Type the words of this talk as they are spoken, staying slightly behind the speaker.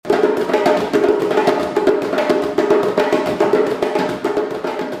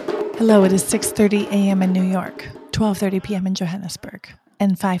Hello, it is 6:30 a.m. in New York, 12:30 p.m. in Johannesburg,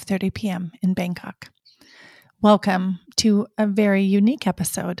 and 5:30 p.m. in Bangkok. Welcome to a very unique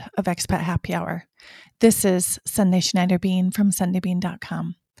episode of Expat Happy Hour. This is Sunday Schneider-Bean from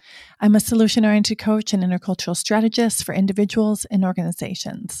SundayBean.com. I'm a solution-oriented coach and intercultural strategist for individuals and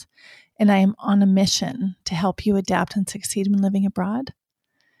organizations, and I am on a mission to help you adapt and succeed when living abroad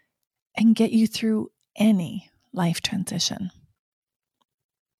and get you through any life transition.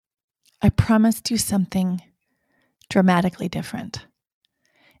 I promised you something dramatically different.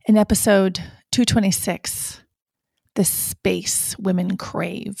 In episode 226, The Space Women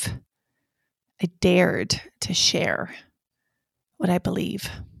Crave, I dared to share what I believe.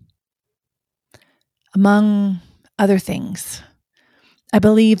 Among other things, I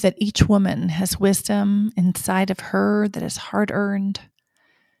believe that each woman has wisdom inside of her that is hard-earned,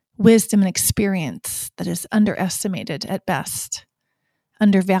 wisdom and experience that is underestimated at best,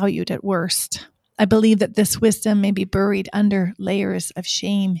 undervalued at worst. I believe that this wisdom may be buried under layers of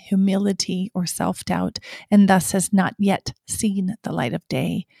shame, humility, or self-doubt, and thus has not yet seen the light of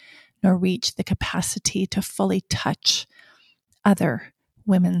day, nor reached the capacity to fully touch other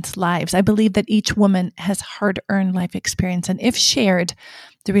women's lives. I believe that each woman has hard-earned life experience, and if shared,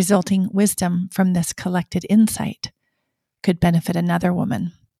 the resulting wisdom from this collected insight could benefit another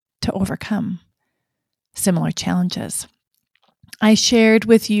woman to overcome similar challenges. I shared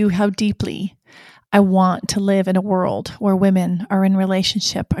with you how deeply I want to live in a world where women are in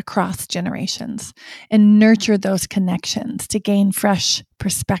relationship across generations and nurture those connections to gain fresh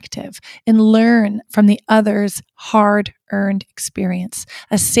perspective and learn from the other's hard-earned experience,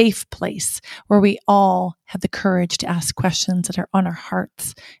 a safe place where we all have the courage to ask questions that are on our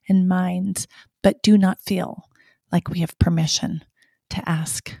hearts and minds, but do not feel like we have permission to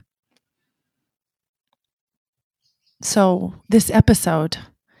ask. So this episode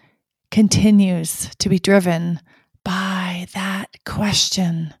continues to be driven by that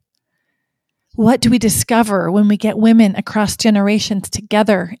question. What do we discover when we get women across generations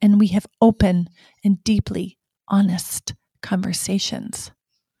together and we have open and deeply honest conversations?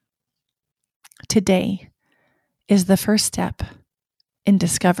 Today is the first step in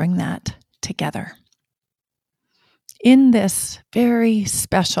discovering that together. In this very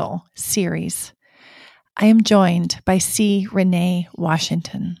special series, I am joined by René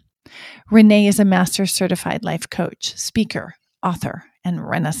Washington. René is a master's certified life coach, speaker, author, and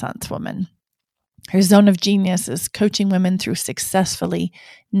Renaissance woman. Her zone of genius is coaching women through successfully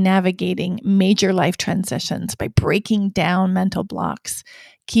navigating major life transitions by breaking down mental blocks,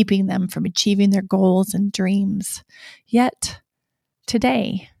 keeping them from achieving their goals and dreams. Yet,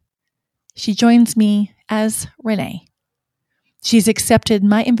 today, she joins me as René. She's accepted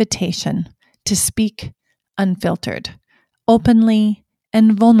my invitation to speak unfiltered, openly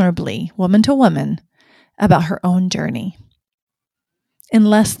and vulnerably, woman to woman, about her own journey. In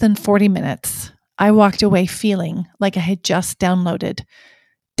less than 40 minutes, I walked away feeling like I had just downloaded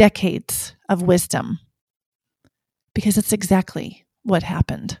decades of wisdom, because it's exactly what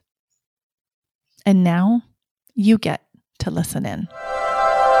happened. And now you get to listen in.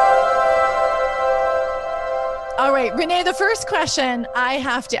 All right, René, the first question I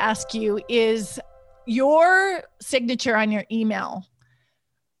have to ask you is, your signature on your email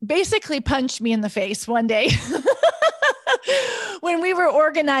basically punched me in the face one day. When we were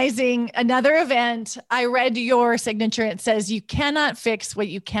organizing another event, I read your signature. It says, "You cannot fix what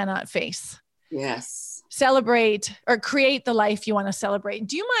you cannot face." Yes. Celebrate or create the life you want to celebrate.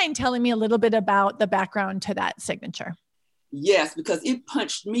 Do you mind telling me a little bit about the background to that signature? Yes, because it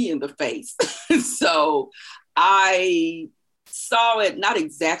punched me in the face. So I saw it not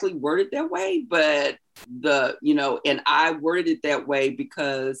exactly worded that way, but and I worded it that way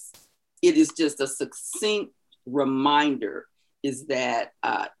because it is just a succinct reminder is that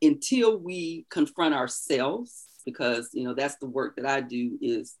until we confront ourselves, because, that's the work that I do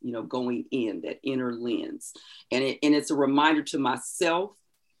is, going in that inner lens. And it's a reminder to myself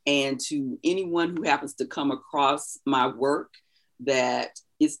and to anyone who happens to come across my work that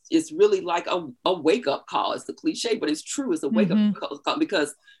it's really like a wake-up call. It's the cliche, but it's true. It's a wake-up call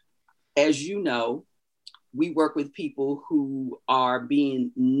because, as you know, we work with people who are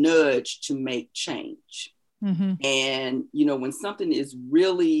being nudged to make change. Mm-hmm. And, when something is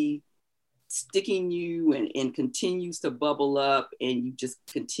really sticking you and continues to bubble up and you just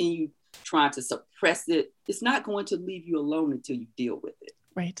continue trying to suppress it, it's not going to leave you alone until you deal with it.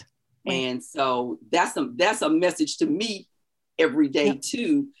 Right. And so that's a message to me every day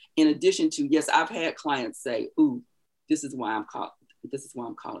too. In addition to, yes, I've had clients say, "Ooh, this is why I'm calling. This is why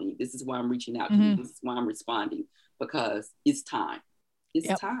I'm calling you. This is why I'm reaching out to you. This is why I'm responding, because it's time.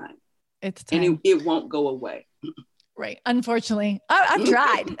 It's time." It's and time. it won't go away. Right. Unfortunately, I've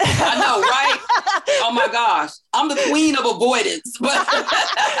tried. I know, right? Oh my gosh. I'm the queen of avoidance. But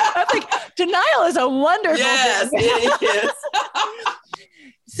I think denial is a wonderful yes, thing. it is.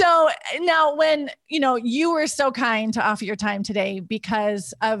 So now when, you were so kind to offer your time today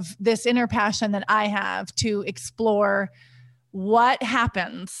because of this inner passion that I have to explore what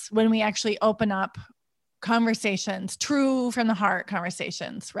happens when we actually open up conversations, true from the heart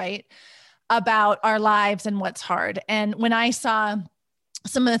conversations, right? About our lives and what's hard. And when I saw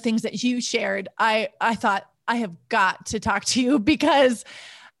some of the things that you shared, I thought I have got to talk to you because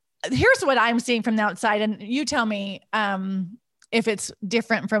here's what I'm seeing from the outside. And you tell me, if it's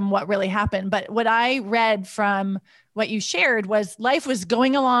different from what really happened. But what I read from what you shared was life was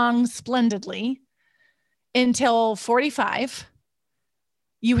going along splendidly until 45.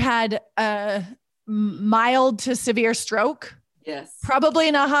 You had a mild to severe stroke. Yes. Probably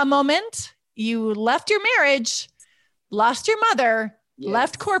an aha moment. You left your marriage, lost your mother, Yes.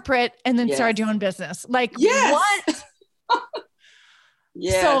 left corporate, and then Yes. started your own business. Like, yes. what?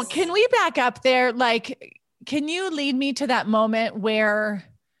 Yes. So can we back up there? Like, can you lead me to that moment where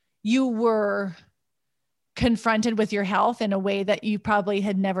you were confronted with your health in a way that you probably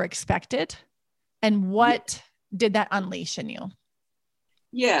had never expected? And what did that unleash in you?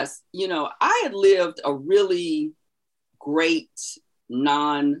 Yes. I had lived a really great,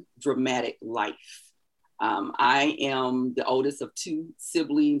 non-dramatic life. I am the oldest of two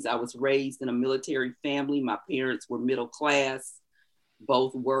siblings. I was raised in a military family. My parents were middle class,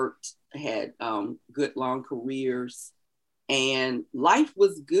 both worked, had good long careers, and life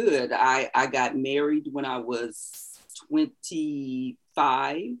was good. I got married when I was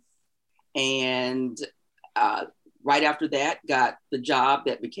 25, and right after that, got the job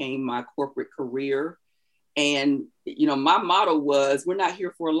that became my corporate career. And, my motto was, we're not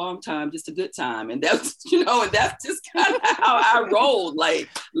here for a long time, just a good time. And that's, and that's just kind of how I rolled. Like,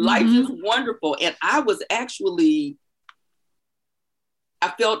 life is wonderful. And I was actually,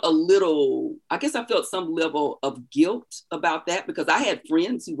 I felt some level of guilt about that because I had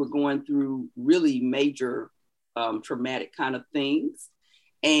friends who were going through really major traumatic kind of things.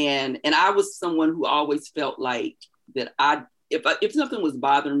 And I was someone who always felt like that if something was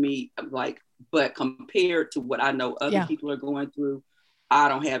bothering me, but compared to what I know other people are going through, I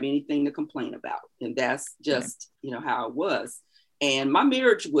don't have anything to complain about. And that's just, how it was. And my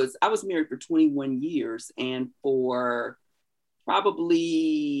marriage I was married for 21 years. And for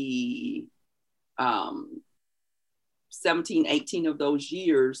probably 17, 18 of those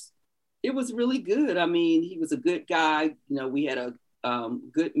years, it was really good. I mean, he was a good guy. We had a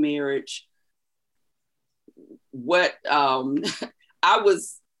good marriage. What I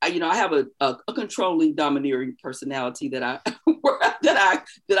have a controlling, domineering personality that I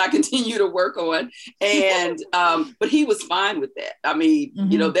continue to work on, and but he was fine with that. I mean,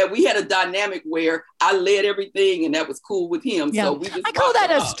 that we had a dynamic where I led everything, and that was cool with him. Yeah. So we just I call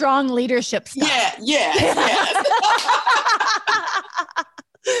that a strong leadership style. Yes.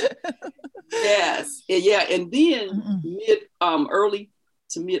 Yes. Yeah. And then early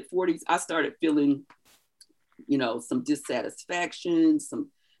to mid 40s, I started feeling, some dissatisfaction, some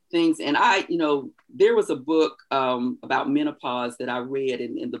things. And there was a book about menopause that I read.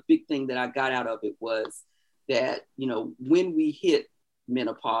 And the big thing that I got out of it was that, when we hit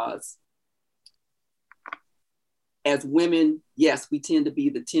menopause, as women, yes, we tend to be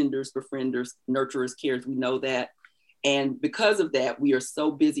the tenders, befrienders, nurturers, carers. We know that. And because of that, we are so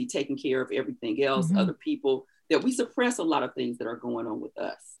busy taking care of everything else, other people, that we suppress a lot of things that are going on with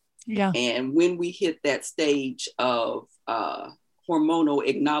us. Yeah. And when we hit that stage of hormonal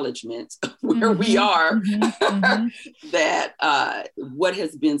acknowledgement where we are, that what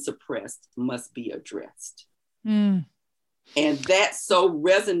has been suppressed must be addressed. And that so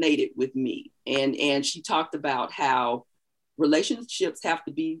resonated with me. And she talked about how relationships have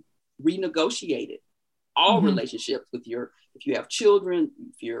to be renegotiated. All relationships if you have children,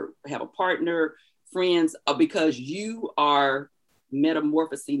 if you have a partner, friends, because you are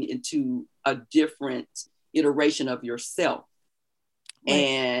metamorphosing into a different iteration of yourself. Right.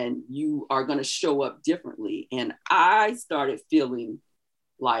 And you are going to show up differently. And I started feeling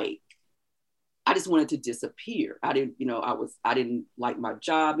like I just wanted to disappear. I didn't like my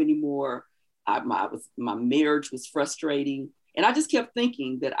job anymore. My marriage was frustrating. And I just kept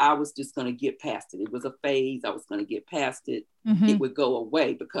thinking that I was just going to get past it. It was a phase. I was going to get past it. It would go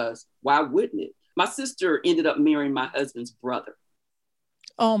away, because why wouldn't it? My sister ended up marrying my husband's brother.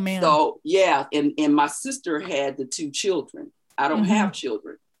 Oh, man. So, yeah. And my sister had the two children. I don't have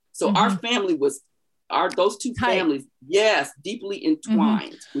children. So our family was those two Tight. families, yes, deeply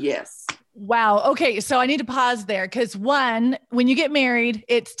entwined. Yes. Wow. Okay. So I need to pause there because one, when you get married,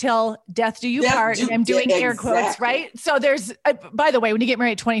 it's till death do you part. And I'm doing air quotes, right? So there's, by the way, when you get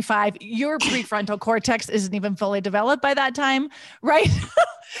married at 25, your prefrontal cortex isn't even fully developed by that time, right?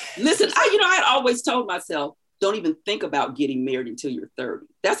 Listen, I had always told myself, don't even think about getting married until you're 30.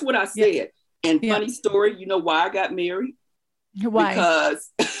 That's what I said. Yeah. And funny story, you know why I got married? Why?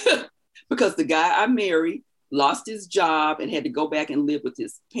 Because the guy I married lost his job and had to go back and live with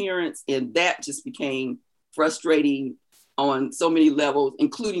his parents. And that just became frustrating on so many levels,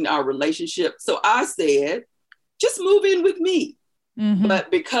 including our relationship. So I said, just move in with me. Mm-hmm.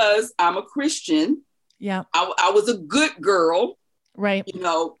 But because I'm a Christian, I was a good girl. Right.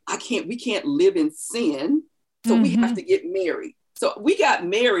 We can't live in sin. So we have to get married. So we got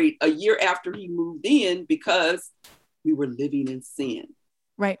married a year after he moved in because we were living in sin.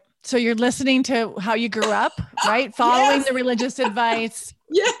 Right. So you're listening to how you grew up, right? Following the religious advice.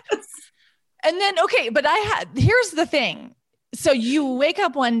 Yes. And then, okay, but here's the thing. So you wake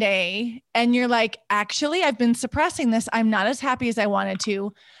up one day and you're like, actually, I've been suppressing this. I'm not as happy as I wanted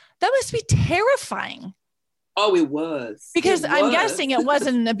to. That must be terrifying. Oh, it was. Because I'm guessing it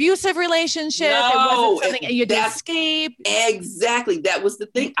wasn't an abusive relationship. No, it wasn't something you'd escape. Exactly. That was the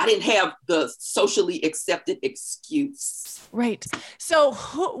thing. I didn't have the socially accepted excuse. Right. So,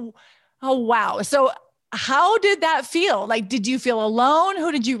 oh, wow. So how did that feel? Like, did you feel alone?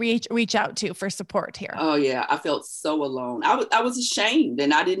 Who did you reach out to for support here? Oh, yeah. I felt so alone. I was ashamed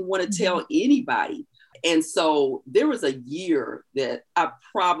and I didn't want to tell anybody. And so there was a year that I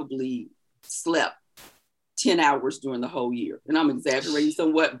probably slept 10 hours during the whole year. And I'm exaggerating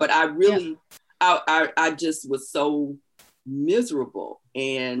somewhat, but I really, I just was so miserable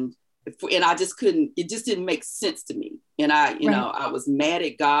and I just couldn't, it just didn't make sense to me. And I was mad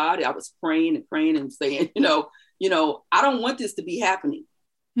at God. I was praying and saying, I don't want this to be happening.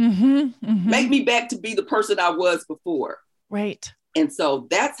 Make me back to be the person I was before. Right. And so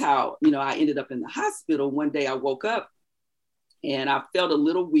that's how, I ended up in the hospital. One day I woke up and I felt a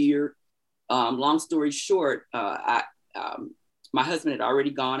little weird. Long story short, my husband had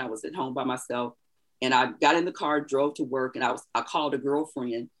already gone. I was at home by myself and I got in the car, drove to work, and I called a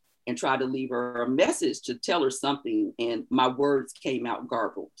girlfriend and tried to leave her a message to tell her something. And my words came out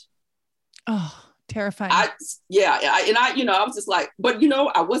garbled. Oh, terrifying. I was just like, but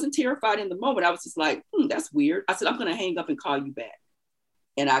I wasn't terrified in the moment. I was just like, that's weird. I said, I'm going to hang up and call you back.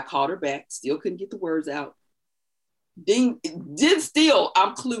 And I called her back, still couldn't get the words out. I'm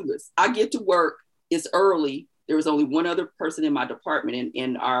clueless. I get to work, it's early. There was only one other person in my department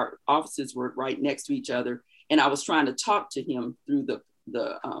and our offices were right next to each other. And I was trying to talk to him through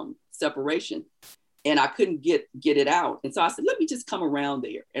the separation and I couldn't get it out. And so I said, let me just come around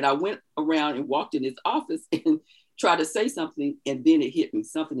there. And I went around and walked in his office and tried to say something. And then it hit me,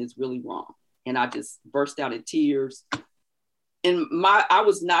 something is really wrong. And I just burst out in tears. And I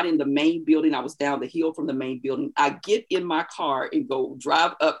was not in the main building. I was down the hill from the main building. I get in my car and go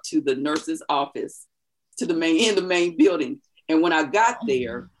drive up to the nurse's office in the main building. And when I got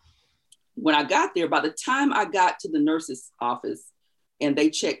there, by the time I got to the nurse's office and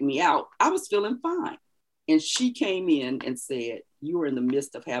they checked me out, I was feeling fine. And she came in and said, you are in the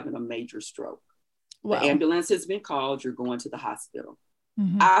midst of having a major stroke. Wow. The ambulance has been called. You're going to the hospital.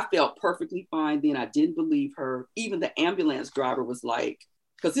 Mm-hmm. I felt perfectly fine then. I didn't believe her. Even the ambulance driver was like,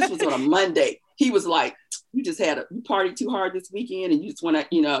 because this was on a Monday, he was like, you partied too hard this weekend and you just want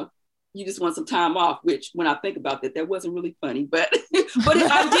to, you just want some time off, which when I think about that wasn't really funny, but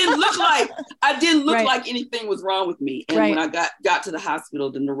I didn't look like anything was wrong with me. And when I got to the hospital,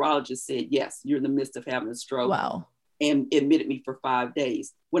 the neurologist said, yes, you're in the midst of having a stroke. Wow. And admitted me for 5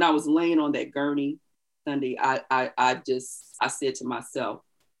 days. When I was laying on that gurney Sunday, I said to myself,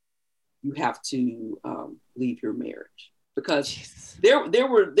 you have to leave your marriage, because there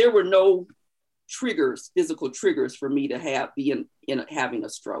were no physical triggers for me to having a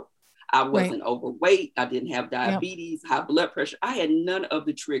stroke. I wasn't overweight. I didn't have diabetes, high blood pressure. I had none of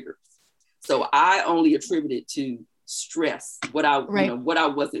the triggers. So I only attributed to stress, what I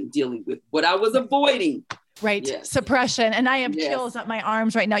wasn't dealing with, what I was avoiding. Right. Yes. Suppression. And I have chills up my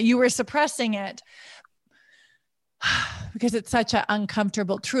arms right now. You were suppressing it because it's such an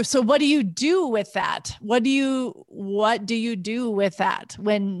uncomfortable truth. So what do you do with that? What do you do with that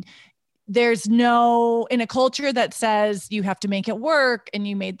when there's in a culture that says you have to make it work and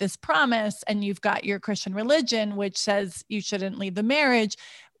you made this promise and you've got your Christian religion, which says you shouldn't leave the marriage.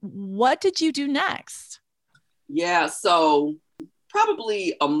 What did you do next? Yeah. So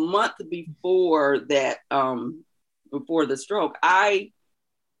probably a month before that, before the stroke, I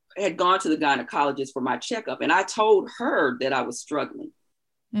had gone to the gynecologist for my checkup, and I told her that I was struggling.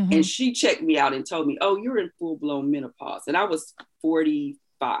 Mm-hmm. And she checked me out and told me, "Oh, you're in full-blown menopause." And I was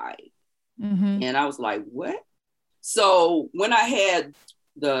 45. Mm-hmm. And I was like, "What?" So when I had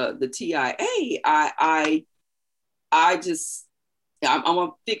the TIA, I'm a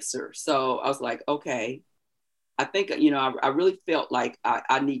fixer. So I was like, okay, I think, I really felt like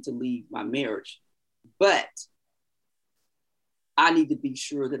I need to leave my marriage, but I need to be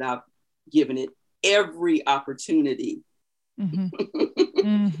sure that I've given it every opportunity mm-hmm.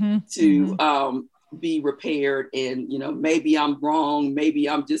 mm-hmm. to be repaired. And, maybe I'm wrong. Maybe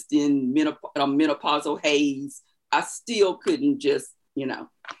I'm just in menopausal haze. I still couldn't just, and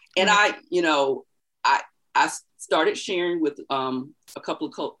right. I started sharing with a couple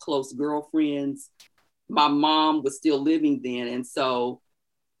of close girlfriends. My mom was still living then. And so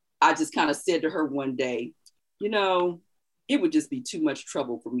I just kind of said to her one day, it would just be too much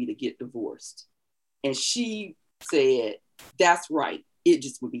trouble for me to get divorced. And she said, "That's right. It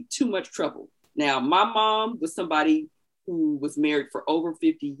just would be too much trouble." Now, my mom was somebody who was married for over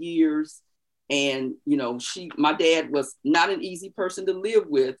 50 years. And, my dad was not an easy person to live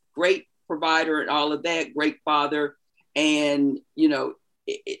with, great provider and all of that, great father. And,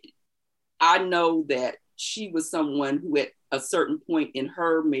 I know that she was someone who at a certain point in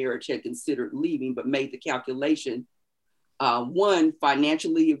her marriage had considered leaving, but made the calculation. One,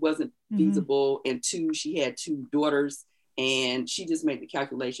 financially, it wasn't feasible. Mm-hmm. And two, she had 2 daughters, and she just made the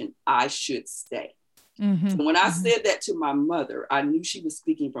calculation, I should stay. Mm-hmm. So when I mm-hmm. said that to my mother, I knew she was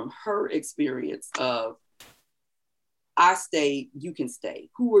speaking from her experience of, I stayed, you can stay.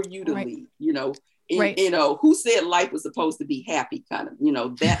 Who are you to right. leave? Right. Who said life was supposed to be happy, kind of,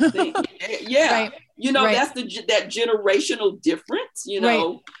 that thing. Yeah. Right. Right. That's that generational difference,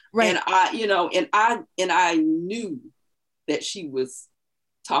 Right. Right. And I knew that she was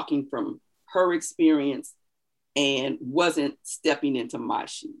talking from her experience and wasn't stepping into my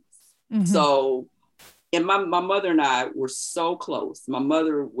shoes. Mm-hmm. So, and my mother and I were so close. My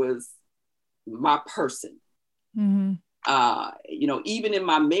mother was my person. Mm-hmm. Even in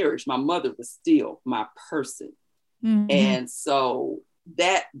my marriage, my mother was still my person. Mm-hmm. And so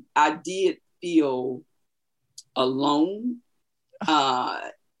that I did feel alone.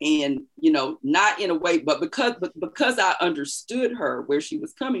 And, not in a way, but because I understood her, where she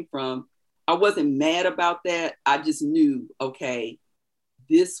was coming from, I wasn't mad about that. I just knew, okay,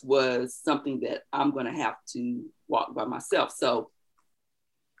 this was something that I'm going to have to walk by myself. So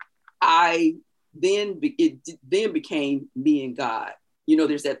it then became me and God.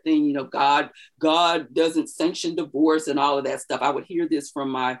 There's that thing, God doesn't sanction divorce and all of that stuff. I would hear this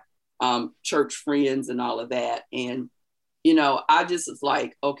from my church friends and all of that. And, I just was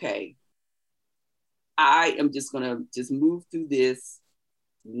like, okay, I am just going to just move through this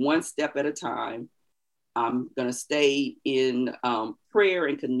one step at a time. I'm going to stay in prayer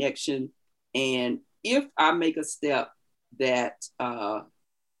and connection. And if I make a step that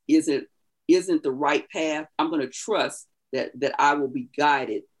isn't the right path, I'm going to trust that I will be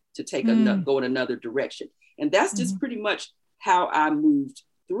guided to take go in another direction. And that's just pretty much how I moved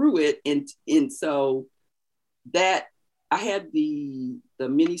through it. And so that I had the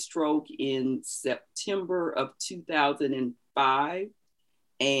mini stroke in September of 2005.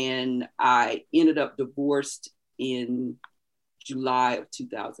 And I ended up divorced in July of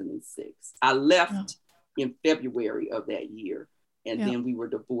 2006. I left in February of that year. And then we were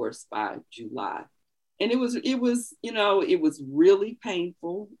divorced by July. And it was really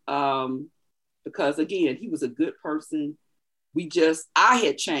painful because, again, he was a good person. I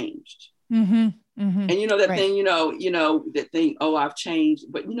had changed. Mm-hmm. Mm-hmm. And that right. thing, that thing, oh, I've changed.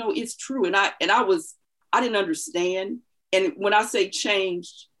 But, it's true. And I didn't understand. And when I say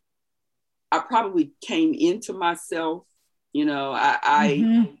changed, I probably came into myself,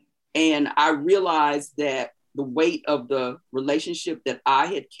 mm-hmm. and I realized that the weight of the relationship that I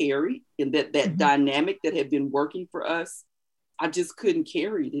had carried and that mm-hmm. dynamic that had been working for us, I just couldn't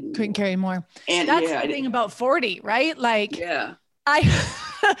carry it anymore. Couldn't carry more. And that's the thing about 40, right? Like, yeah.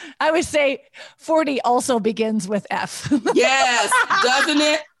 I would say 40 also begins with F. Yes.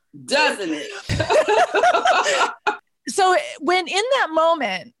 Doesn't it? So when in that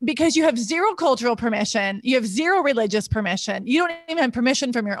moment, because you have zero cultural permission, you have zero religious permission, you don't even have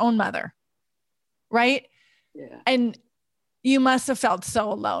permission from your own mother, right? Yeah. And you must have felt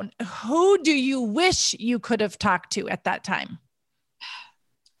so alone. Who do you wish you could have talked to at that time?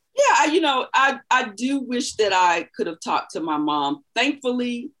 Yeah, I do wish that I could have talked to my mom.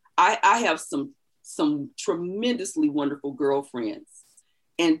 Thankfully, I have some tremendously wonderful girlfriends,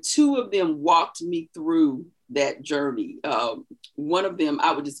 and 2 of them walked me through that journey. One of them,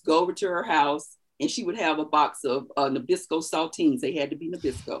 I would just go over to her house, and she would have a box of Nabisco saltines. They had to be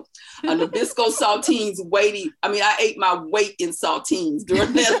Nabisco. Nabisco saltines waiting. I mean, I ate my weight in saltines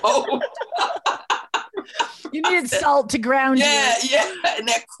during that whole. You needed salt to ground you. Yeah. And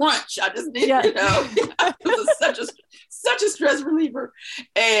that crunch. I just needed, it was such a stress reliever.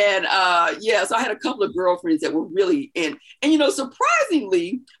 And so I had a couple of girlfriends that were really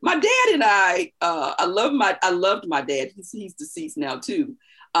surprisingly, my dad and I loved my dad. He's deceased now too.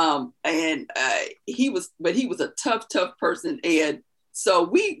 He was a tough person. And so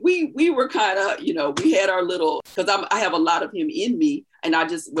we were kind of, we had our little, because I have a lot of him in me. And I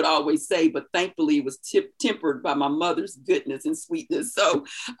just would always say, but thankfully it was tempered by my mother's goodness and sweetness.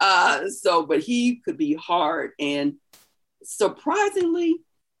 But he could be hard. And surprisingly,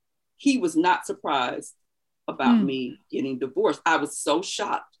 he was not surprised about me getting divorced. I was so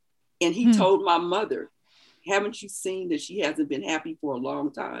shocked. And he told my mother, haven't you seen that she hasn't been happy for a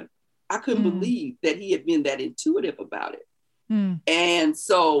long time? I couldn't believe that he had been that intuitive about it. And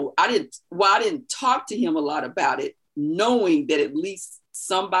so I didn't talk to him a lot about it, knowing that at least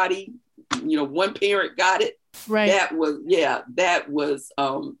somebody, one parent got it. Right. That was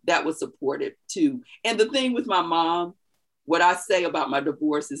supportive too. And the thing with my mom, what I say about my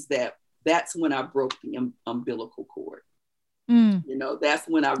divorce is that's when I broke the umbilical cord. That's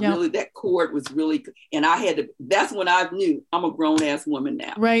when I really, that cord was really, and that's when I knew I'm a grown ass woman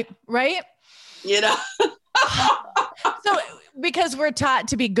now. Right. So because we're taught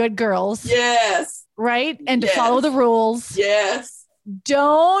to be good girls. Yes. Right. And to follow the rules. Yes.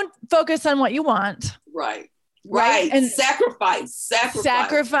 Don't focus on what you want. Right. And sacrifice.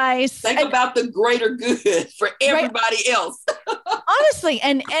 Think about the greater good for everybody else. Honestly.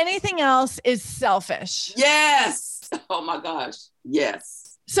 And anything else is selfish. Yes. Oh my gosh.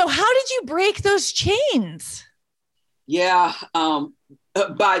 Yes. So how did you break those chains? Yeah.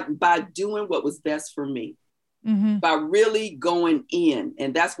 By doing what was best for me. By really going in.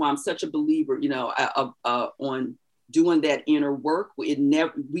 And that's why I'm such a believer, on doing that inner work. We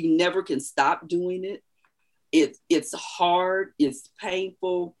never can stop doing it. It's hard, it's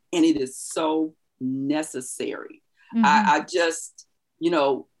painful, and it is so necessary. I just,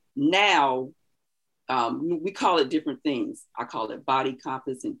 now we call it different things. I call it body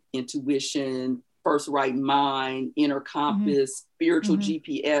compass and intuition, first right mind, inner compass, spiritual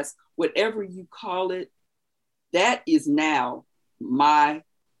GPS, whatever you call it. That is now my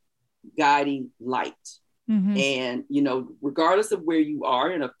guiding light. And, regardless of where you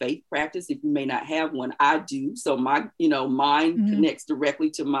are in a faith practice, if you may not have one, I do. So my, mine connects directly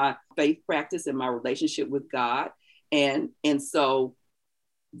to my faith practice and my relationship with God. And so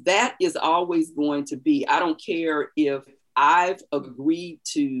that is always going to be, I don't care if I've agreed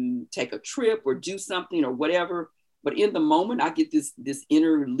to take a trip or do something or whatever, but in the moment I get this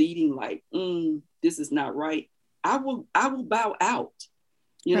inner leading, like, this is not right. I will bow out.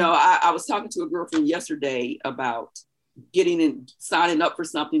 I was talking to a girlfriend yesterday about signing up for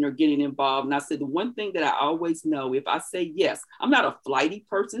something or getting involved. And I said, the one thing that I always know, if I say yes, I'm not a flighty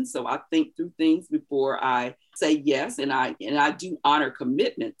person. So I think through things before I say yes. And I do honor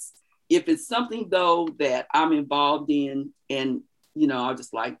commitments. If it's something though, that I'm involved in and, I'm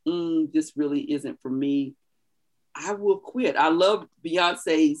just like, this really isn't for me, I will quit. I love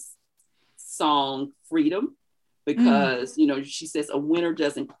Beyonce's song, Freedom. Because, she says a winner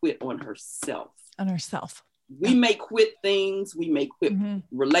doesn't quit on herself. We may quit things. We may quit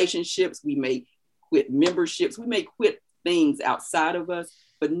relationships. We may quit memberships. We may quit things outside of us,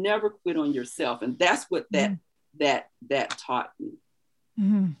 but never quit on yourself. And that's what that taught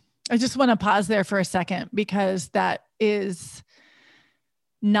me. I just want to pause there for a second, because that is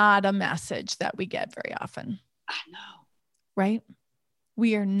not a message that we get very often. I know. Right?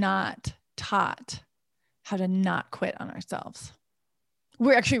 We are not taught how to not quit on ourselves.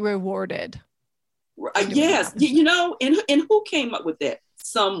 We're actually rewarded. Yes. And who came up with that?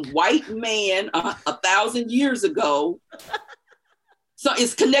 Some white man 1,000 years ago. So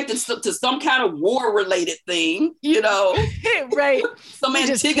it's connected to some kind of war related thing, Right. Some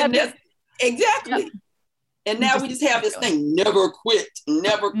antagonist. Exactly. Yep. And now we just have this thing, never quit.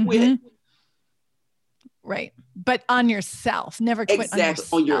 Right. But on yourself, never quit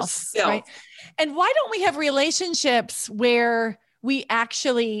on yourself. Right? And why don't we have relationships where we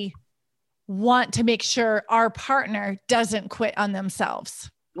actually want to make sure our partner doesn't quit on themselves?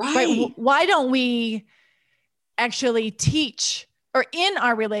 Right? Why don't we actually teach, or in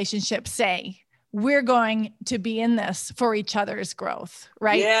our relationship say, we're going to be in this for each other's growth,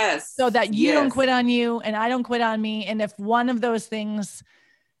 right? Yes. So that you don't quit on you and I don't quit on me. And if one of those things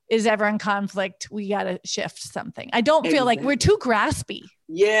is ever in conflict, we got to shift something. I don't feel like we're too graspy.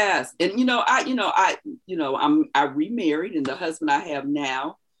 Yes. And, I remarried, and the husband I have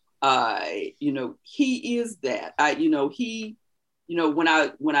now, he is that. When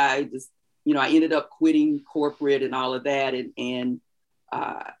I just, I ended up quitting corporate and all of that. And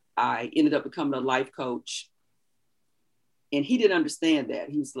I ended up becoming a life coach. And he didn't understand that.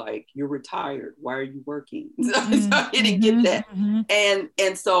 He was like, "You're retired. Why are you working?" So I didn't get that.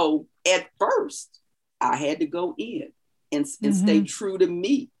 And so at first, I had to go in and stay true to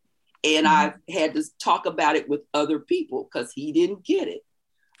me. And I had to talk about it with other people because he didn't get it.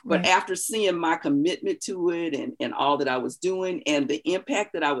 But after seeing my commitment to it and all that I was doing and the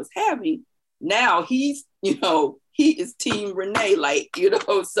impact that I was having, now he's, he is Team René,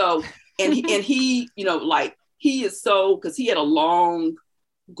 so, and he, he is so, because he had a long,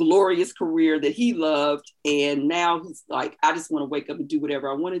 glorious career that he loved. And now he's like, I just want to wake up and do whatever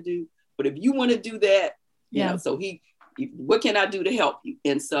I want to do. But if you want to do that, so what can I do to help you?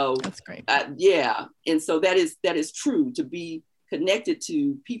 And so that's great. And so that is true, to be connected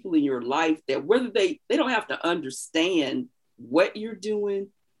to people in your life that whether they don't have to understand what you're doing,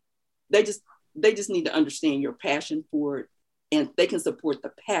 they just need to understand your passion for it, and they can support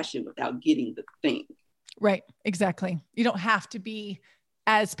the passion without getting the thing. Right. Exactly. You don't have to be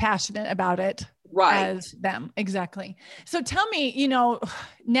as passionate about it as them. Exactly. So tell me,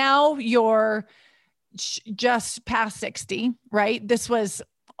 now you're just past 60, right? This was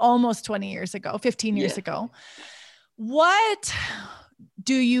almost 20 years ago, 15 years ago. What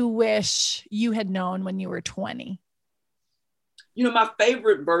do you wish you had known when you were 20? My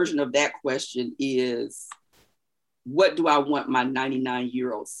favorite version of that question is, what do I want my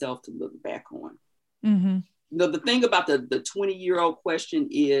 99-year-old self to look back on? The thing about the 20-year-old question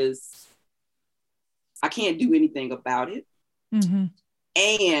is, I can't do anything about it.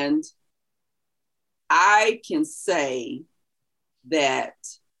 And I can say that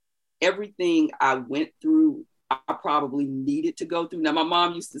everything I went through, I probably needed to go through. Now, my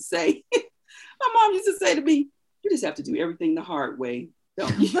mom used to say to me, "You just have to do everything the hard way,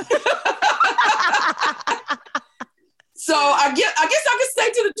 don't you?" So I guess I could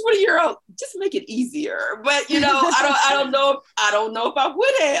say to the 20-year-old, just make it easier. But I don't know if I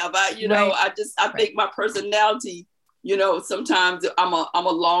would have. I think my personality, sometimes I'm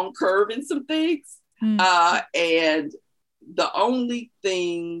a long curve in some things. And the only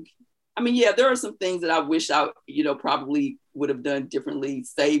thing, there are some things that I wish I, probably would have done differently,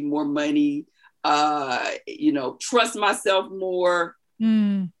 save more money, trust myself more.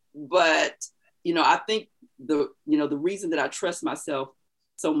 But, I think the reason that I trust myself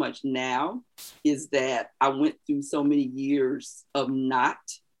so much now is that I went through so many years of not,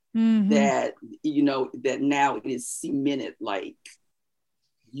 that, that now it is cemented, like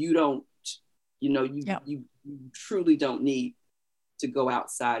you don't, you truly don't need to go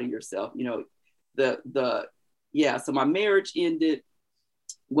outside of yourself. So my marriage ended.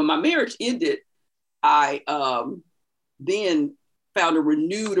 When my marriage ended, I then found a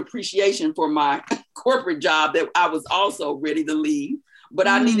renewed appreciation for my corporate job that I was also ready to leave, but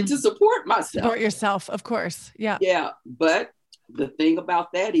I needed to support myself. Support yourself, of course. Yeah. Yeah. But the thing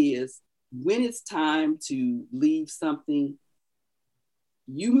about that is, when it's time to leave something,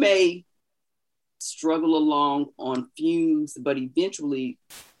 you may struggle along on fumes, but eventually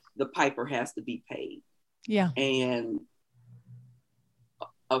the piper has to be paid. Yeah. And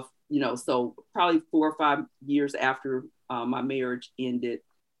so probably 4 or 5 years after my marriage ended,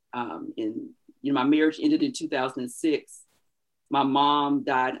 my marriage ended in 2006. My mom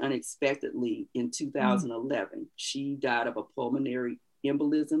died unexpectedly in 2011. She died of a pulmonary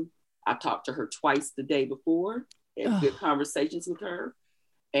embolism. I talked to her twice the day before, had good conversations with her.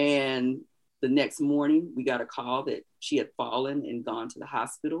 And the next morning, we got a call that she had fallen and gone to the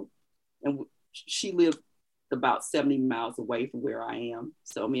hospital. And she lived about 70 miles away from where I am.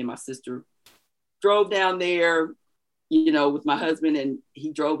 So me and my sister drove down there, with my husband, and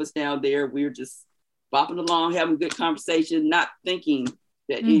he drove us down there. We were just bopping along, having good conversation, not thinking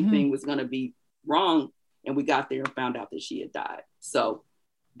that anything was going to be wrong. And we got there and found out that she had died. So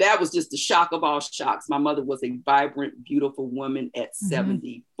that was just the shock of all shocks. My mother was a vibrant, beautiful woman at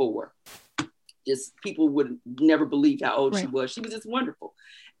 74. Just people would never believe how old she was. She was just wonderful.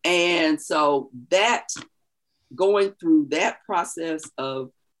 And so that, going through that process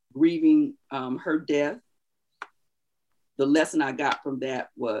of grieving her death, the lesson I got from that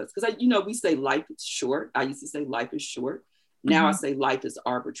was, because we say life is short. I used to say life is short. Now I say life is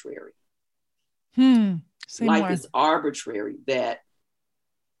arbitrary. Life is arbitrary. That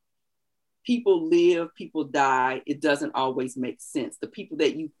people live, people die. It doesn't always make sense. The people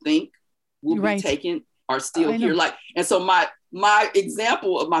that you think will be taken are still here. Like, and so my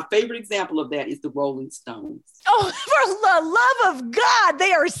favorite example of that is the Rolling Stones. Oh, for the love of God,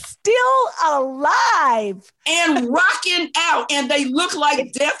 they are still alive and rocking out, and they look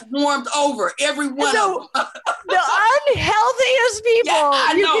like death warmed over every one of them. The unhealthiest people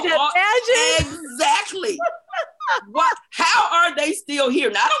you can imagine. Exactly. What? How are they still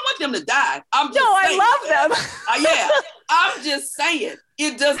here? Now, I don't want them to die. I'm just saying. I love them. Yeah, I'm just saying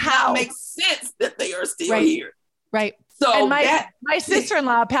it does not make sense that they are still here. Right. So and my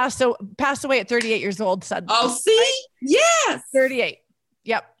sister-in-law passed away at 38 years old. Suddenly. Oh, see, right? Yes, 38.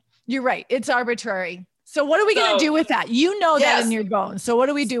 Yep, you're right. It's arbitrary. So what are we going to do with that? You know that in your bones. So what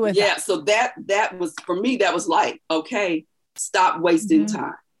do we do with that? Yeah. So that was, for me, that was like, okay, stop wasting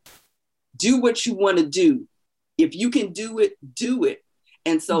time. Do what you want to do. If you can do it, do it.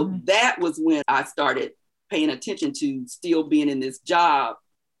 And so that was when I started paying attention to still being in this job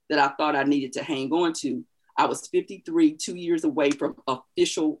that I thought I needed to hang on to. I was 53, 2 years away from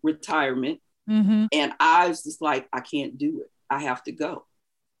official retirement. And I was just like, I can't do it. I have to go.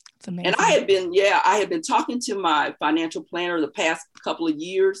 It's amazing. And I had been talking to my financial planner the past couple of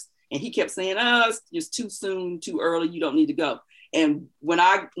years, and he kept saying, it's just too soon, too early. You don't need to go. And when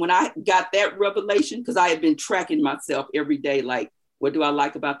I got that revelation, because I had been tracking myself every day, like, what do I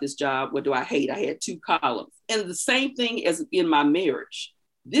like about this job? What do I hate? I had 2 columns. And the same thing as in my marriage.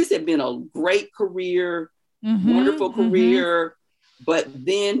 This had been a great career, wonderful career, but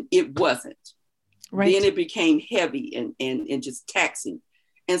then it wasn't. Right. Then it became heavy and just taxing.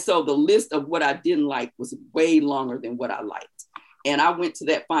 And so the list of what I didn't like was way longer than what I liked. And I went to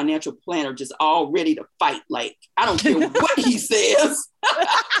that financial planner just all ready to fight. Like, I don't care what he says.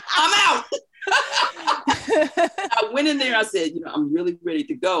 I'm out. I went in there. I said, I'm really ready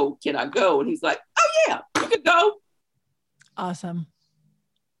to go. Can I go? And he's like, oh, yeah, you can go. Awesome.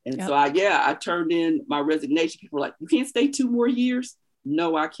 And so I turned in my resignation. People were like, you can't stay 2 more years?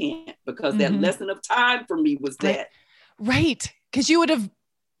 No, I can't. Because that lesson of time for me was that. Right. Because you would have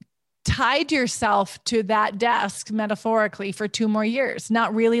tied yourself to that desk metaphorically for 2 more years,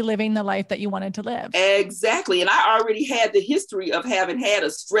 not really living the life that you wanted to live. Exactly. And I already had the history of having had a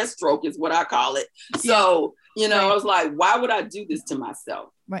stress stroke is what I call it. So, I was like, why would I do this to myself?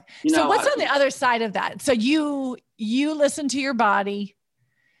 Right. So what's on the other side of that? So you listened to your body.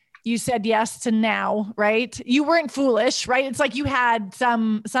 You said yes to now, right? You weren't foolish, right? It's like you had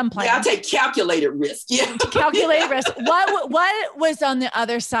some plan. Yeah, I take calculated risk. Yeah. Calculated risk. What was on the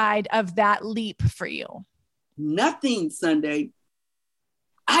other side of that leap for you? Nothing, Sunday.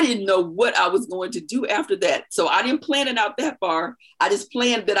 I didn't know what I was going to do after that. So I didn't plan it out that far. I just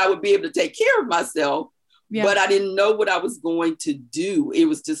planned that I would be able to take care of myself, but I didn't know what I was going to do. It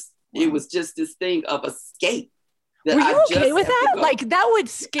was just this thing of escape. Were you okay with that? Like, that would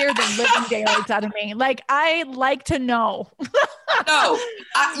scare the living daylights out of me. Like, I like to know. No,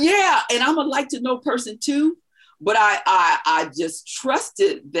 and I'm a like to know person too. But I just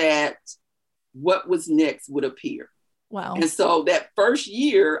trusted that what was next would appear. Wow. And so that first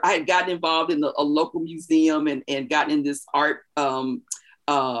year, I had gotten involved in a local museum and gotten in this art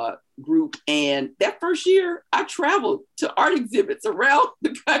group. And that first year, I traveled to art exhibits around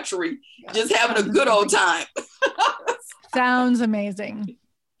the country, just having a good old time. Sounds amazing.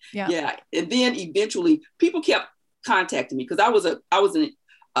 Yeah. Yeah. And then eventually people kept contacting me because I was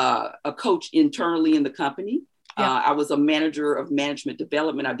a coach internally in the company. Yeah. I was a manager of management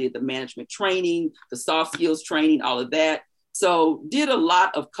development. I did the management training, the soft skills training, all of that. So did a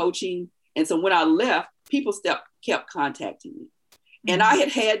lot of coaching. And so when I left, people kept contacting me. And I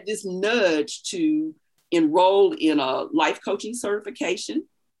had this nudge to enroll in a life coaching certification.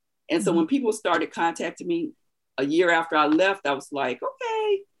 And so when people started contacting me a year after I left, I was like,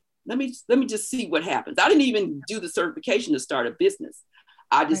 okay, let me just see what happens. I didn't even do the certification to start a business.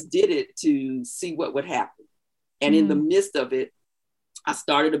 I just did it to see what would happen. And in the midst of it, I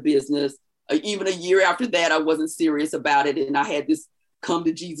started a business. Even a year after that, I wasn't serious about it. And I had this come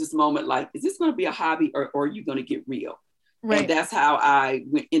to Jesus moment, like, is this going to be a hobby or are you going to get real? Right. And that's how I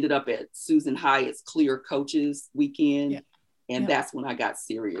ended up at Susan Hyatt's Clear Coaches Weekend. Yeah. And that's when I got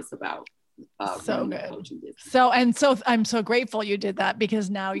serious about so good. Coaching business. So I'm so grateful you did that because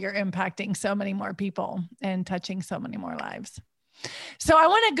now you're impacting so many more people and touching so many more lives. So I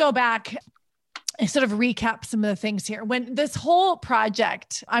want to go back and sort of recap some of the things here. When this whole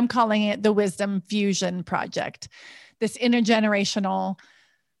project, I'm calling it the Wisdom Fusion Project, this intergenerational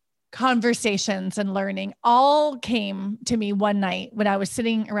conversations and learning all came to me one night when I was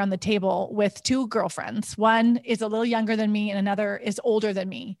sitting around the table with 2 girlfriends. One is a little younger than me and another is older than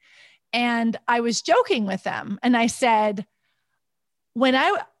me. And I was joking with them. And I said, when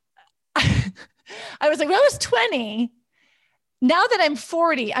I was like, when I was 20, now that I'm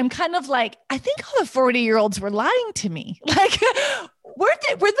 40, I'm kind of like, I think all the 40-year-olds were lying to me. Like, were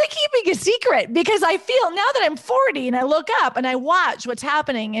they keeping a secret? Because I feel now that I'm 40 and I look up and I watch what's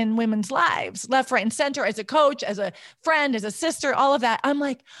happening in women's lives, left, right, and center, as a coach, as a friend, as a sister, all of that. I'm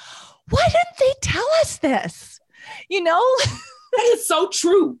like, why didn't they tell us this? You know? That is so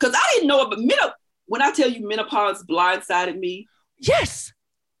true. Because I didn't know it, but when I tell you menopause blindsided me. Yes.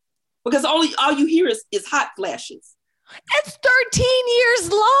 Because all you hear is hot flashes. It's 13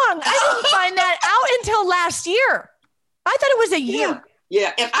 years long. I didn't find that out until last year. I thought it was a year.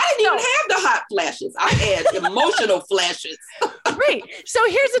 Yeah. And I didn't even have the hot flashes. I had emotional flashes. Right. So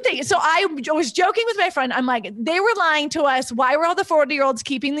here's the thing. So I was joking with my friend. I'm like, they were lying to us. Why were all the 40-year-olds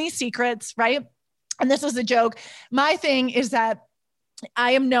keeping these secrets? Right. And this was a joke. My thing is that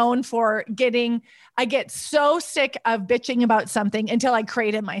I am known for I get so sick of bitching about something until I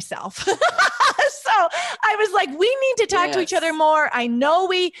create it myself. So I was like, we need to talk to each other more. I know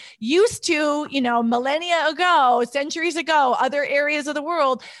we used to, millennia ago, centuries ago, other areas of the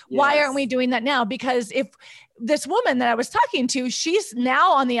world. Yes. Why aren't we doing that now? Because if this woman that I was talking to, she's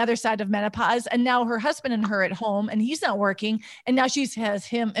now on the other side of menopause, and now her husband and her at home, and he's not working. And now she has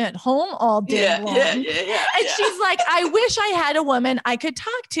him at home all day long. And she's like, I wish I had a woman I could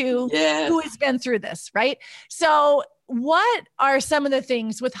talk to who has been through this. Right. So what are some of the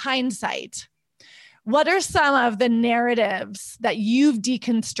things with hindsight? What are some of the narratives that you've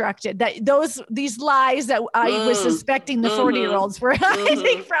deconstructed, that these lies that I was suspecting the 40-year-olds were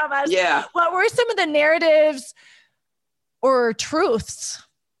hiding from us? Yeah. What were some of the narratives or truths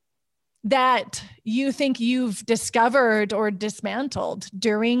that you think you've discovered or dismantled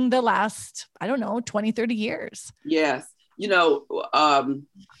during the last, 20, 30 years? Yes. We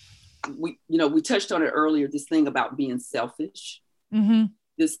touched on it earlier, this thing about being selfish,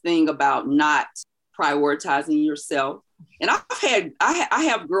 this thing about not prioritizing yourself. And I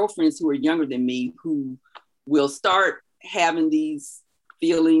have girlfriends who are younger than me who will start having these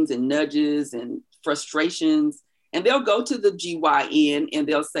feelings and nudges and frustrations, and they'll go to the GYN and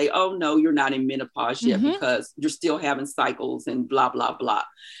they'll say, oh no, you're not in menopause yet because you're still having cycles and blah, blah, blah.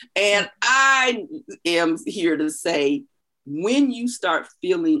 And I am here to say, when you start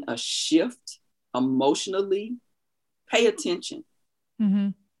feeling a shift emotionally, pay attention.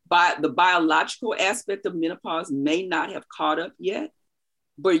 The biological aspect of menopause may not have caught up yet,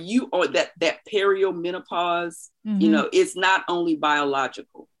 but you are that perimenopause, it's not only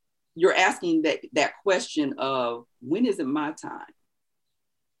biological. You're asking that question of, when is it my time?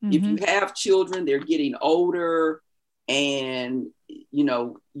 If you have children, they're getting older, and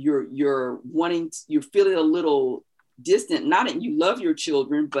you're feeling a little distant. Not that you love your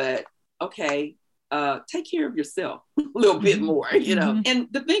children, but okay, take care of yourself a little bit more, And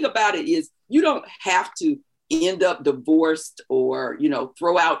the thing about it is, you don't have to end up divorced or,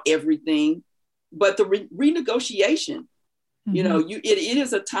 throw out everything, but the renegotiation, it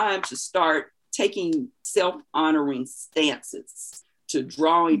is a time to start taking self-honoring stances, to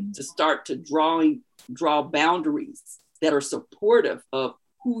draw boundaries that are supportive of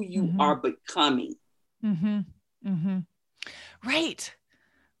who you are becoming. Right.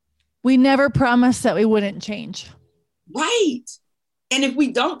 We never promised that we wouldn't change. Right. And if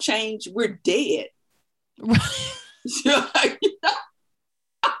we don't change, we're dead. Right.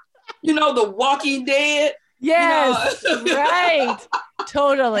 The Walking Dead. Yes. Right.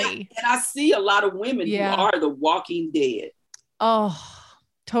 Totally. And I see a lot of women who are the Walking Dead. Oh,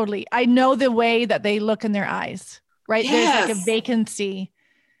 totally. I know the way that they look in their eyes, right? Yes. There's like a vacancy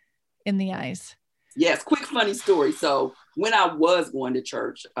in the eyes. Yes. Quick, funny story. So when I was going to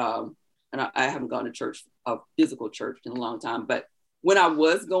church, and I haven't gone to church, a physical church, in a long time, but when I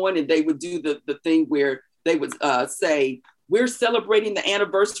was going, and they would do the thing where they would say, we're celebrating the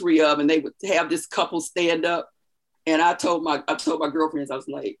anniversary of, and they would have this couple stand up. And I told my girlfriends, I was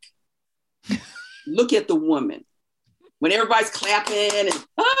like, look at the woman. When everybody's clapping and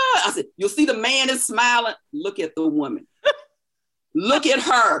I said, you'll see the man is smiling. Look at the woman. Look at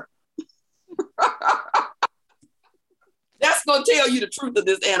her. That's going to tell you the truth of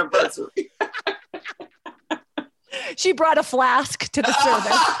this anniversary. She brought a flask to the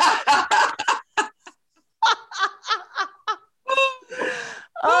service.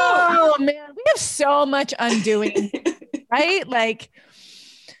 Oh man, we have so much undoing, right?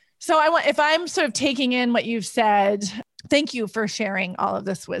 If I'm sort of taking in what you've said, thank you for sharing all of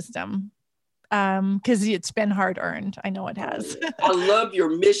this wisdom. Because it's been hard earned. I know it has. I love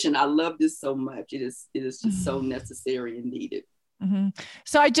your mission. I love this so much. It is just so necessary and needed. Mm-hmm.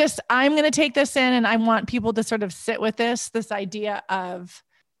 So I'm going to take this in, and I want people to sort of sit with this idea of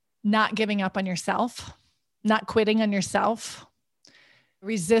not giving up on yourself, not quitting on yourself,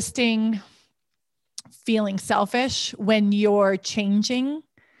 resisting feeling selfish when you're changing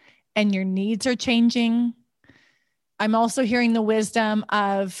and your needs are changing. I'm also hearing the wisdom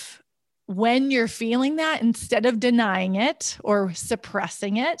of when you're feeling that, instead of denying it or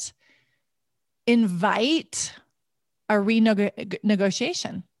suppressing it, invite a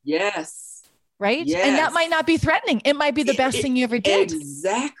renegotiation. Yes. Right. Yes. And that might not be threatening. It might be the best thing you ever did.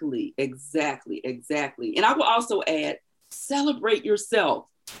 Exactly. And I will also add, celebrate yourself.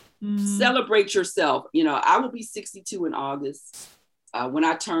 Celebrate yourself. You know, I will be 62 in August. When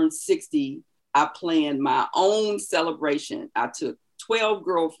I turned 60, I planned my own celebration. I took 12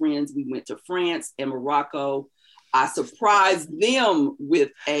 girlfriends. We went to France and Morocco. I surprised them with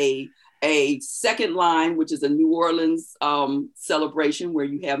a second line, which is a New Orleans celebration where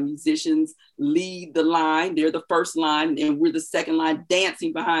you have musicians lead the line. They're the first line and we're the second line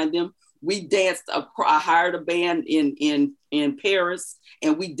dancing behind them. We danced, I hired a band in Paris,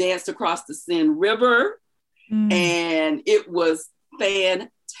 and we danced across the Seine River, and it was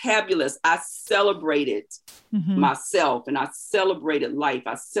fantabulous. I celebrated myself, and I celebrated life.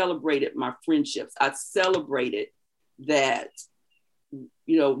 I celebrated my friendships. I celebrated that,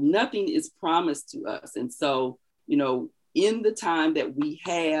 you know, nothing is promised to us. And so, you know, in the time that we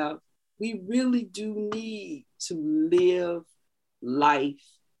have, we really do need to live life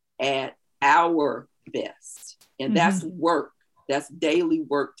at our best. And that's work. That's daily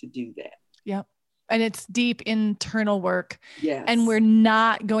work to do that. Yep. And it's deep internal work. Yes. And we're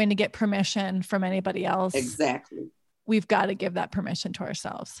not going to get permission from anybody else. Exactly. We've got to give that permission to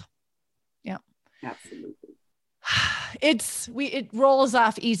ourselves. Yeah. Absolutely. It rolls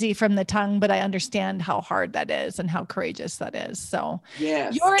off easy from the tongue, but I understand how hard that is and how courageous that is. So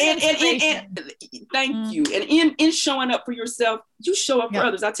yes, you're an inspiration. Thank you. And in showing up for yourself, you show up for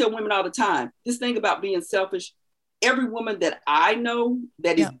others. I tell women all the time, this thing about being selfish, every woman that I know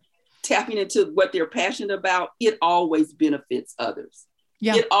that is tapping into what they're passionate about, it always benefits others.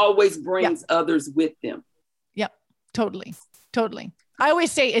 Yeah. It always brings others with them. Yep. Totally. I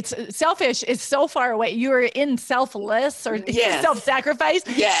always say it's selfish is so far away. You're in selfless or self-sacrifice.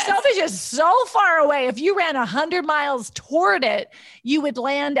 Yes. Selfish is so far away. If you ran 100 miles toward it, you would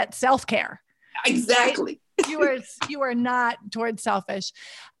land at self-care. Exactly. Right? You are not towards selfish.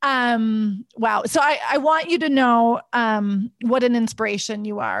 Wow. So I want you to know what an inspiration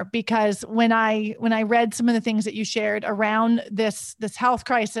you are, because when I read some of the things that you shared around this health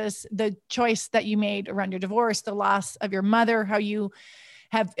crisis, the choice that you made around your divorce, the loss of your mother, how you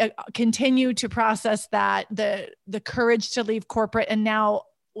have continued to process that, the courage to leave corporate, and now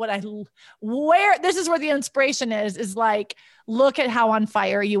this is where the inspiration is like, look at how on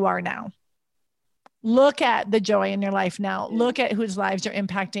fire you are now. Look at the joy in your life now. Yeah. Look at whose lives you're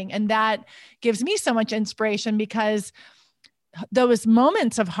impacting. And that gives me so much inspiration, because those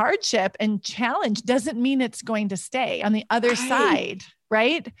moments of hardship and challenge doesn't mean it's going to stay. On the other side,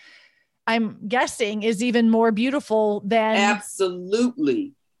 right? I'm guessing is even more beautiful than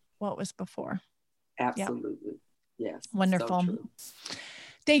absolutely what was before. Absolutely. Yep. Yes. Wonderful. So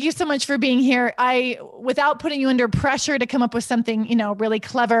thank you so much for being here. Without putting you under pressure to come up with something, really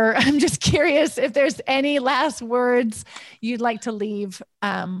clever, I'm just curious if there's any last words you'd like to leave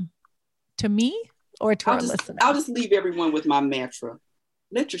to me or to our listeners. I'll just leave everyone with my mantra.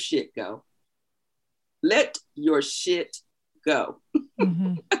 Let your shit go. Let your shit go.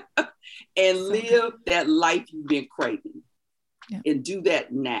 And live that life you've been craving. Yeah. And do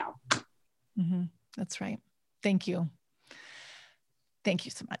that now. That's right. Thank you. Thank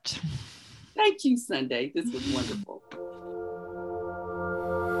you so much. Thank you, Sunday. This was wonderful.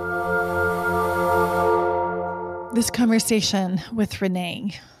 This conversation with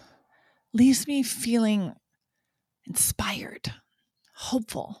René leaves me feeling inspired,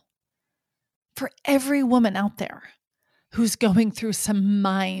 hopeful for every woman out there who's going through some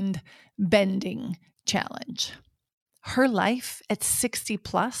mind-bending challenge. Her life at 60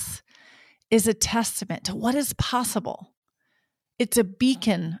 plus is a testament to what is possible. It's a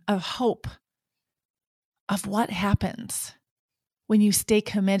beacon of hope of what happens when you stay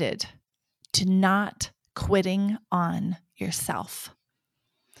committed to not quitting on yourself.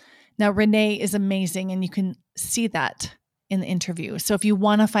 Now, René is amazing, and you can see that in the interview. So if you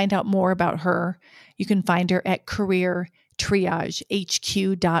want to find out more about her, you can find her at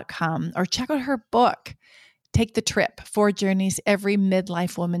careertriagehq.com or check out her book, Take the Trip, 4 Journeys Every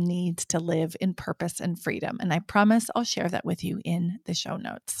Midlife Woman Needs to Live in Purpose and Freedom. And I promise I'll share that with you in the show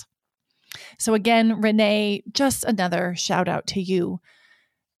notes. So again, René, just another shout out to you.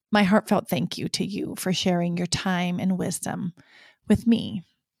 My heartfelt thank you to you for sharing your time and wisdom with me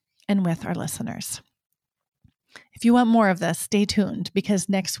and with our listeners. If you want more of this, stay tuned because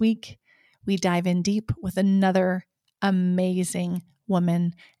next week we dive in deep with another amazing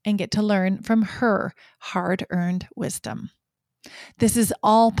woman and get to learn from her hard-earned wisdom. This is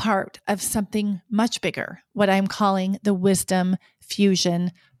all part of something much bigger, what I'm calling the Wisdom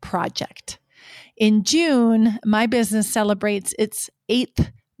Fusion Project. In June, my business celebrates its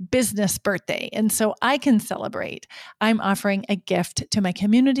 8th business birthday, and so I can celebrate. I'm offering a gift to my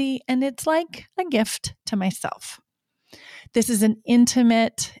community, and it's like a gift to myself. This is an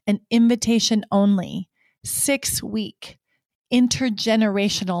intimate and invitation-only 6-week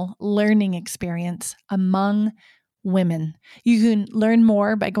intergenerational learning experience among women. You can learn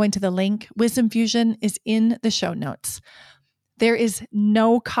more by going to the link. Wisdom Fusion is in the show notes. There is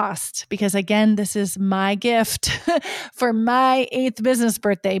no cost because, again, this is my gift for my 8th business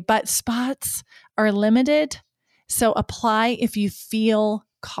birthday, but spots are limited. So apply if you feel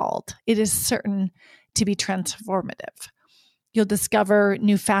called. It is certain to be transformative. You'll discover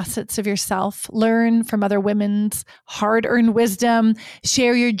new facets of yourself, learn from other women's hard-earned wisdom,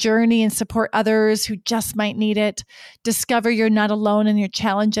 share your journey and support others who just might need it, discover you're not alone in your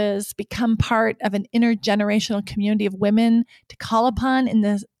challenges, become part of an intergenerational community of women to call upon in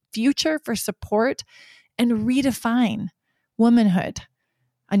the future for support, and redefine womanhood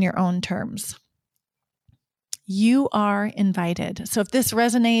on your own terms. You are invited. So if this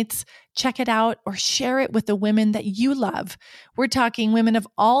resonates, check it out or share it with the women that you love. We're talking women of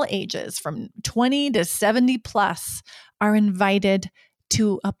all ages, from 20 to 70 plus, are invited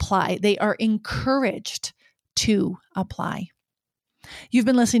to apply. They are encouraged to apply. You've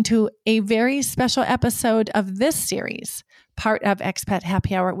been listening to a very special episode of this series, part of Expat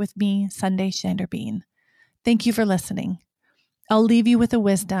Happy Hour with me, Sunday Shanderbean. Thank you for listening. I'll leave you with the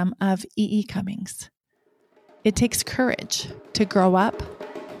wisdom of E.E. Cummings. It takes courage to grow up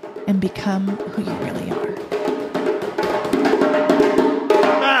and become who you really are.